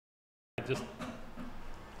Just,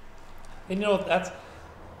 and you know,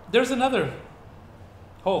 there's another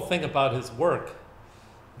whole thing about his work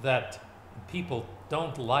that people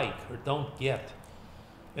don't like or don't get,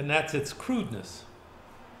 and that's its crudeness.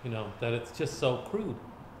 You know, that it's just so crude.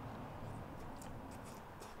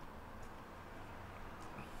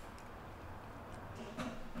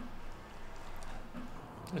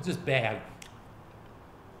 It's just bad.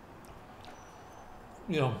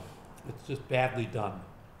 You know, it's just badly done.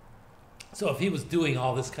 So if he was doing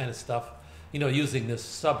all this kind of stuff, you know, using this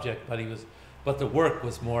subject, but the work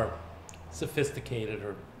was more sophisticated,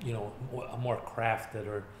 or, you know, more crafted,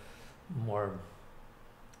 or more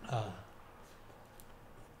I'm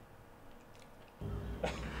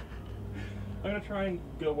gonna try and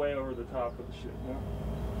go way over the top of the shit now.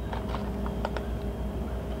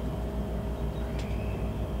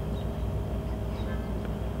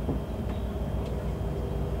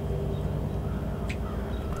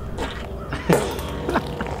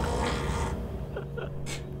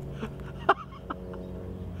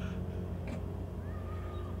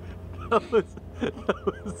 That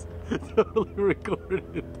was totally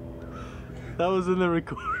recorded. That was in the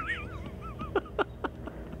recording.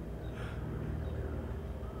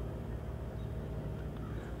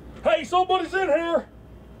 Hey, somebody's in here!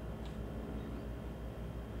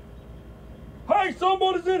 Hey,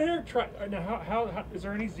 somebody's in here! Now, how is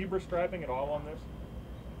there any zebra striping at all on this?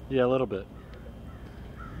 Yeah, a little bit.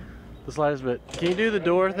 The slightest bit. Can you do the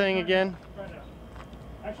door thing again? Right now.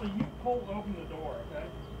 Actually, you pull open the door, okay?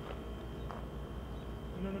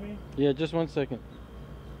 You know what I mean? Yeah, just 1 second.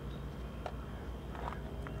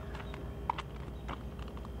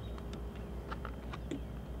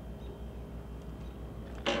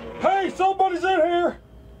 Hey, somebody's in here!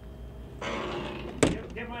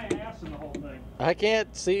 Get my ass in the whole thing. I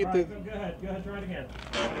can't see All through. right, go ahead, try it again.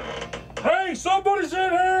 Hey, somebody's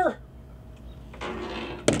in here!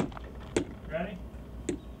 Ready?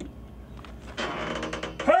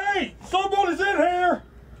 Hey, somebody's in here!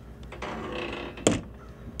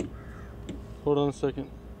 Hold on a second.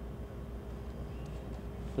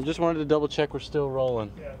 I just wanted to double check we're still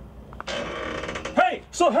rolling. Yeah. Hey,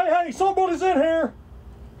 somebody's in here!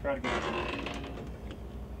 Try it again.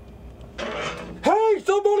 Hey,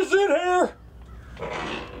 somebody's in here!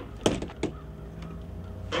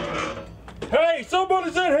 Hey,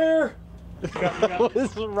 somebody's in here! That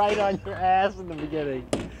was right on your ass in the beginning.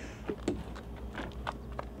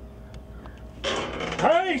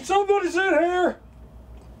 Hey, somebody's in here!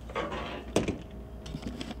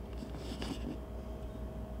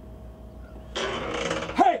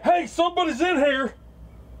 Hey, somebody's in here!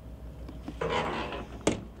 Do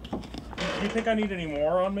you think I need any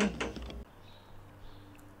more on me?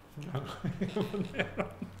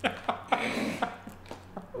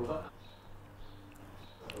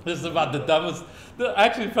 This is about the dumbest.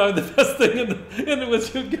 Actually, probably the best thing in it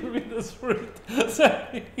was you give me this fruit.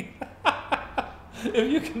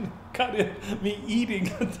 If you can cut in me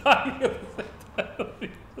eating and dying at the same time,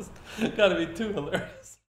 it's gotta be too hilarious.